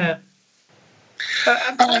 Yeah.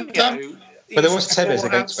 But there was Tevez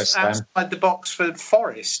against West Ham. Outside the box for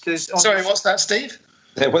Forest. Sorry, what's that, Steve?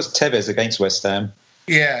 There was Tevez against West Ham.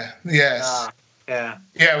 Yeah, yes. Yeah,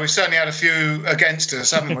 we've certainly had a few against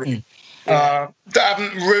us, haven't we?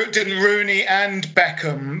 Didn't Rooney and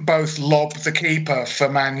Beckham both lob the keeper for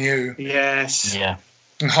Man U? Yes. Yeah.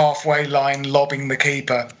 And halfway line lobbing the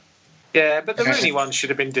keeper. Yeah, but the Rooney one should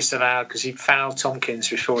have been disallowed because he fouled Tompkins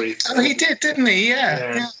before he... Oh, he did, didn't he?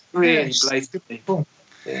 Yeah. Really blatantly.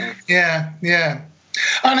 Yeah.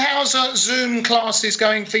 And how's Zoom classes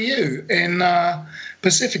going for you in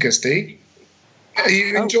Pacifica, Steve? Are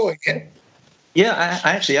you enjoying it? Yeah,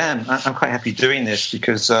 I actually am. I'm quite happy doing this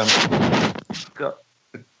because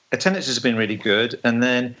attendance has been really good, and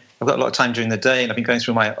then I've got a lot of time during the day, and I've been going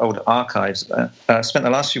through my old archives. I spent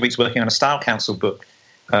the last few weeks working on a Style Council book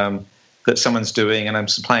that someone's doing, and I'm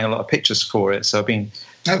supplying a lot of pictures for it. So I've been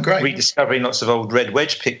rediscovering lots of old Red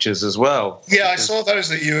Wedge pictures as well. Yeah, I saw those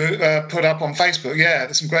that you put up on Facebook. Yeah,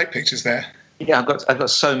 there's some great pictures there. Yeah, I've got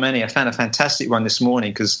so many. I found a fantastic one this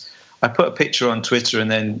morning because I put a picture on Twitter,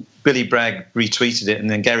 and then Billy Bragg retweeted it,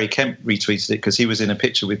 and then Gary Kemp retweeted it because he was in a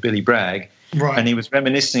picture with Billy Bragg. Right. And he was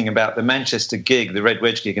reminiscing about the Manchester gig, the Red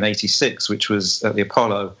Wedge gig in '86, which was at the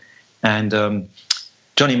Apollo. And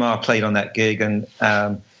Johnny Marr played on that gig, and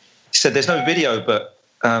he said there's no video, but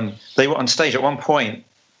they were on stage at one point.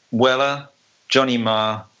 Weller, Johnny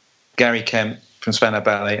Marr, Gary Kemp from Spandau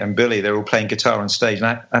Ballet, and Billy, they're all playing guitar on stage.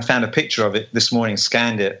 And I found a picture of it this morning,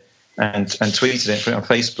 scanned it, and tweeted it and put it on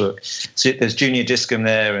Facebook. So there's Junior Discombe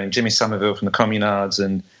there and Jimmy Somerville from the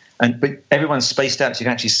Communards, but everyone's spaced out so you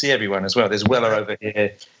can actually see everyone as well. There's Weller over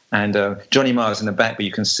here, and Johnny Marr's in the back, but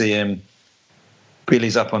you can see him.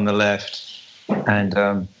 Billy's up on the left,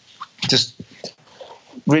 and just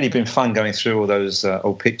really been fun going through all those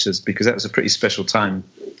old pictures because that was a pretty special time.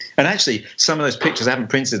 And actually, some of those pictures, I haven't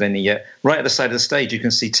printed any yet. Right at the side of the stage, you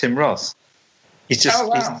can see Tim Roth. He's just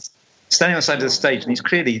he's standing on the side of the stage, and he's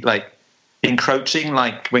clearly like encroaching,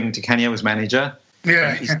 like when Di Canio was manager.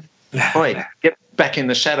 Yeah. Boy, get back in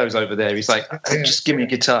the shadows over there. He's like, just give me a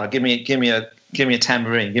guitar, give me a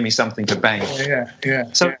tambourine, give me something to bang.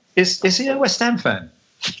 Yeah. So is he a West Ham fan?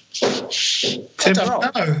 I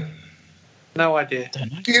don't know. No idea.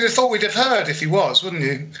 You'd have thought we'd have heard if he was, wouldn't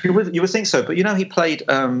you? You would think so, but he played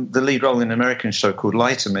the lead role in an American show called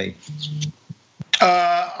Lie to Me.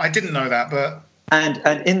 I didn't know that, but and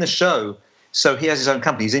in the show, so he has his own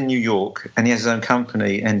company. He's in New York, and he has his own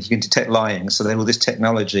company, and he can detect lying. So they have all this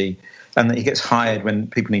technology, and that he gets hired when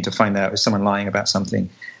people need to find out if someone lying about something.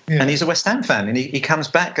 Yeah. And he's a West Ham fan, and he comes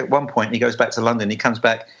back at one point. He goes back to London. He comes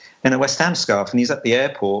back in a West Ham scarf, and he's at the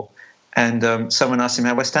airport. And someone asked him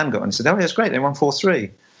how West Ham got on. He said, "Oh, yeah, it's great. They won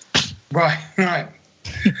 4-3." Right.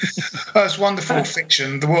 It's wonderful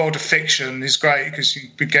fiction. The world of fiction is great because you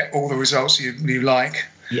get all the results you like.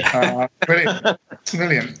 Yeah.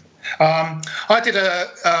 Brilliant. I did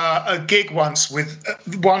a gig once with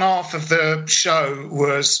one half of the show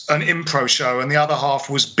was an improv show and the other half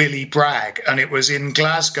was Billy Bragg, and it was in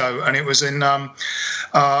Glasgow, and it was in a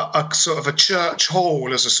sort of a church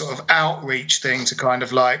hall as a sort of outreach thing to kind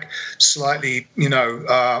of like slightly,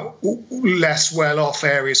 less well-off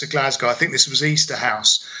areas of Glasgow. I think this was Easter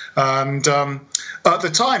House. And at the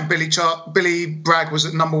time, Billy Bragg was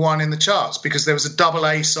at number one in the charts because there was a double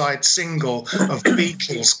A-side single of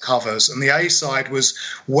Beatles covers, and the A-side was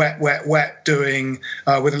 "Wet, Wet, Wet," doing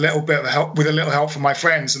with a little bit of help, with a little help from my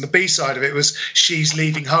friends, and the B-side of it was "She's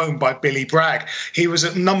Leaving Home" by Billy Bragg. He was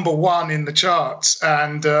at number one in the charts,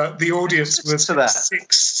 and the audience was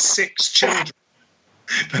six children.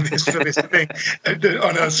 For this thing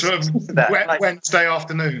on a sort of wet Wednesday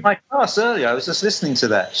afternoon. My class earlier, I was just listening to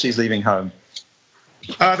that. She's Leaving Home.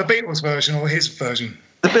 The Beatles version or his version?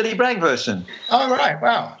 The Billy Bragg version. Oh right!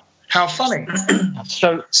 Wow, how funny.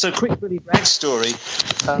 So quick Billy Bragg story.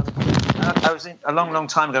 I was in a long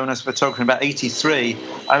time ago when I was photographing, about '83.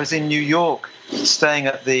 I was in New York, staying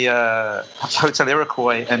at the Hotel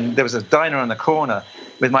Iroquois, and there was a diner on the corner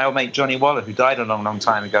with my old mate Johnny Waller, who died a long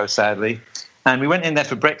time ago, sadly. And we went in there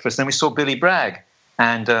for breakfast, and we saw Billy Bragg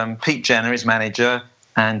and Pete Jenner, his manager,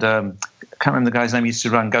 and I can't remember the guy's name. He used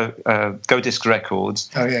to run Go Disc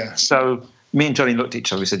Records. Oh, yeah. So me and Johnny looked at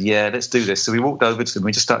each other. We said, yeah, let's do this. So we walked over to them.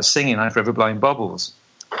 We just started singing I'm Forever Blowing Bubbles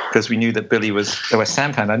because we knew that Billy was a West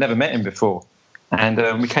Ham fan. I'd never met him before. And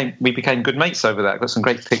we became good mates over that. Got some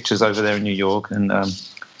great pictures over there in New York, and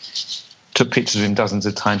took pictures of him dozens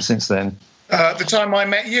of times since then. The time I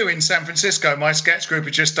met you in San Francisco, my sketch group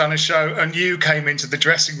had just done a show, and you came into the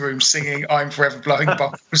dressing room singing "I'm Forever Blowing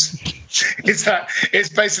Bubbles." Has that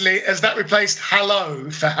replaced "Hello"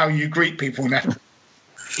 for how you greet people now?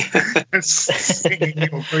 Singing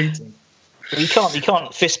your greeting. You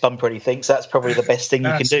can't fist bump or anything, so that's probably the best thing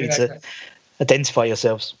you can do to identify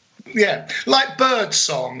yourselves. Yeah, like bird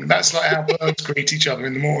song. That's like how birds greet each other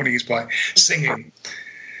in the mornings, by singing.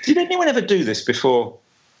 Did anyone ever do this before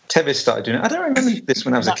Tevis started doing it? I don't remember this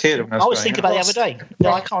when I was a kid. I was thinking about it the other day.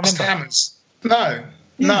 No, I can't remember. Hammers. No.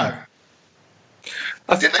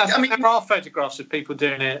 I think there are photographs of people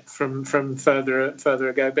doing it from further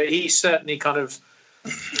ago, but he certainly kind of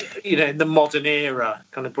in the modern era,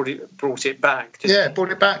 kind of brought it back.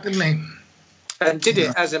 Brought it back, didn't he? And did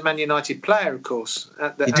it as a Man United player, of course.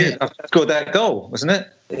 He did. Scored that goal, wasn't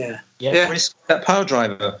it? Yeah. When he scored that power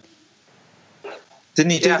driver.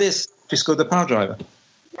 Didn't he do this? He scored the power driver.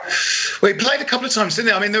 Well, he played a couple of times, didn't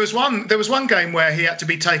he? I mean, there was one game where he had to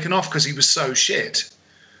be taken off because he was so shit.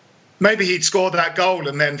 Maybe he'd scored that goal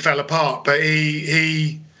and then fell apart, but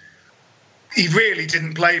he really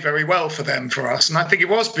didn't play very well for us, and I think it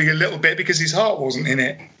was a little bit because his heart wasn't in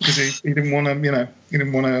it, because he didn't want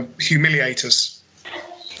to humiliate us.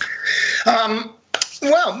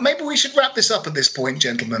 Well, maybe we should wrap this up at this point,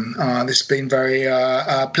 gentlemen. This has been very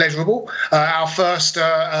pleasurable. Our first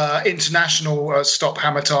international Stop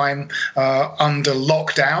Hammer Time under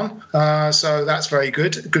lockdown. So that's very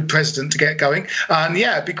good. Good precedent to get going. And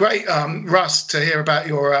yeah, it'd be great, Russ, to hear about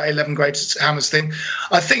your 11 Greatest Hammers thing.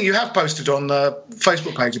 I think you have posted on the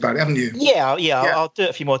Facebook page about it, haven't you? Yeah. I'll do it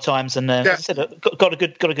a few more times. And I said, got a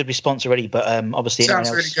good response already, but obviously... Sounds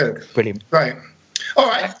really good. Brilliant. Right. All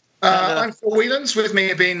right. I'm Phil Whelans. With me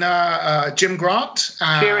have been Jim Grant.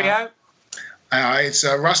 Cheerio. It's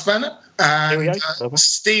Russ Bennett and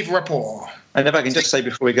Steve Rapport. And if I can just say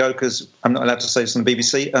before we go, because I'm not allowed to say this on the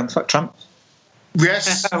BBC, fuck Trump.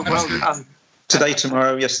 Yes. Well done. Today,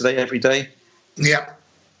 tomorrow, yesterday, every day. Yeah.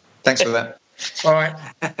 Thanks for that. All right.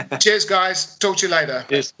 Cheers, guys. Talk to you later.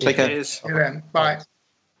 Cheers. Take care. Cheers. See you then. Bye.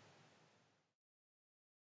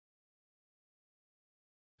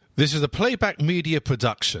 This is a Playback Media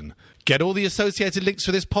production. Get all the associated links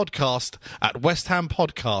for this podcast at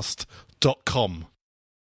westhampodcast.com.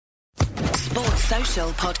 Sports Social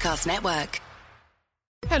Podcast Network.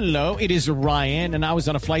 Hello, it is Ryan, and I was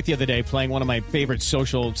on a flight the other day playing one of my favorite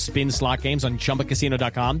social spin slot games on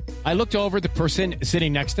ChumbaCasino.com. I looked over at the person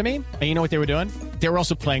sitting next to me, and you know what they were doing? They were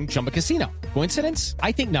also playing Chumba Casino. Coincidence?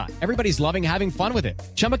 I think not. Everybody's loving having fun with it.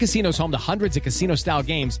 Chumba Casino is home to hundreds of casino-style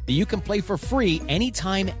games that you can play for free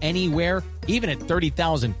anytime, anywhere, even at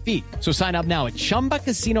 30,000 feet. So sign up now at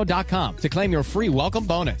ChumbaCasino.com to claim your free welcome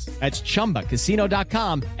bonus. That's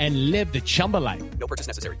ChumbaCasino.com and live the Chumba life. No purchase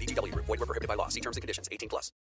necessary. VGW Group. Void where prohibited by law. See terms and conditions. 18+.